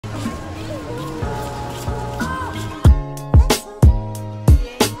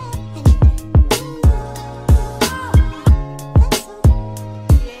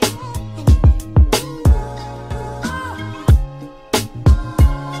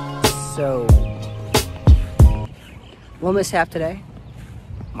So, little mishap today.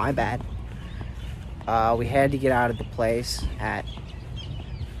 My bad. We had to get out of the place at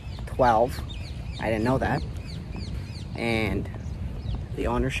 12. I didn't know that. And the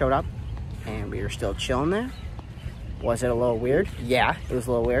owner showed up and we were still chilling there. Was it a little weird? Yeah, it was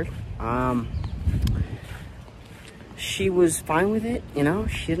a little weird. She was fine with it, you know.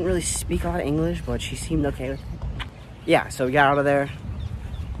 She didn't really speak a lot of English, but she seemed okay with it. Yeah, so we got out of there.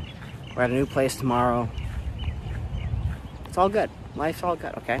 We're at a new place tomorrow. It's all good. Life's all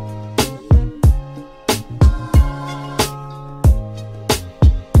good, okay?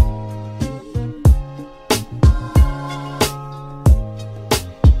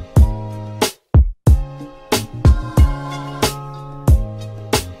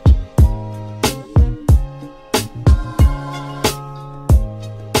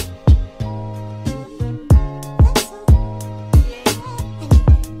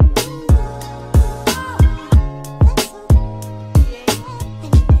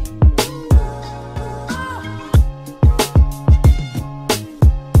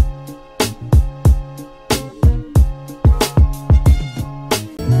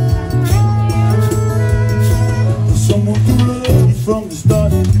 From the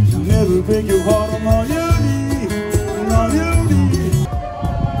start, you never break your heart on all you need, on all you need.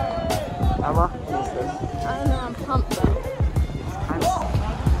 Emma, what is this? I don't know, I'm pumped though.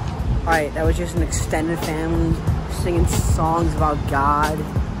 Alright, that was just an extended family singing songs about God.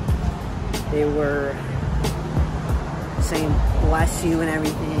 They were saying bless you and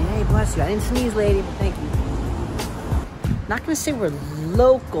everything. Hey, bless you. I didn't sneeze, lady, but thank you. Not gonna say we're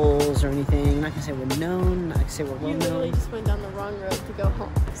locals or anything. Not gonna say we're known. Not gonna say we're well known. You literally just went down the wrong road to go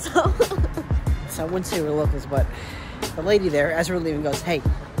home. So I wouldn't say we're locals, but the lady there, as we were leaving, goes, hey,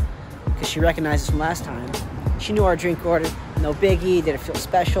 because she recognized us from last time. She knew our drink order. No biggie. Did it feel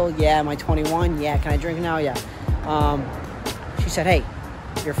special? Yeah. Am I 21? Yeah. Can I drink now? Yeah. She said, hey,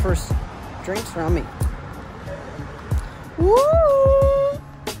 your first drinks are on me. Woo!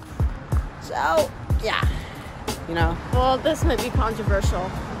 So, yeah. You know? well, this might be controversial,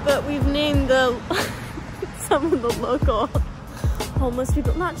 but we've named the some of the local homeless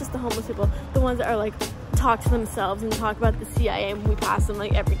people, not just the homeless people, the ones that are like talk to themselves and talk about the CIA when we pass them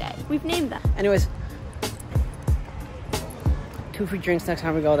like every day. We've named them. Anyways, 2 free drinks next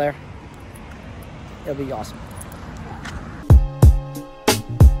time we go there. It'll be awesome.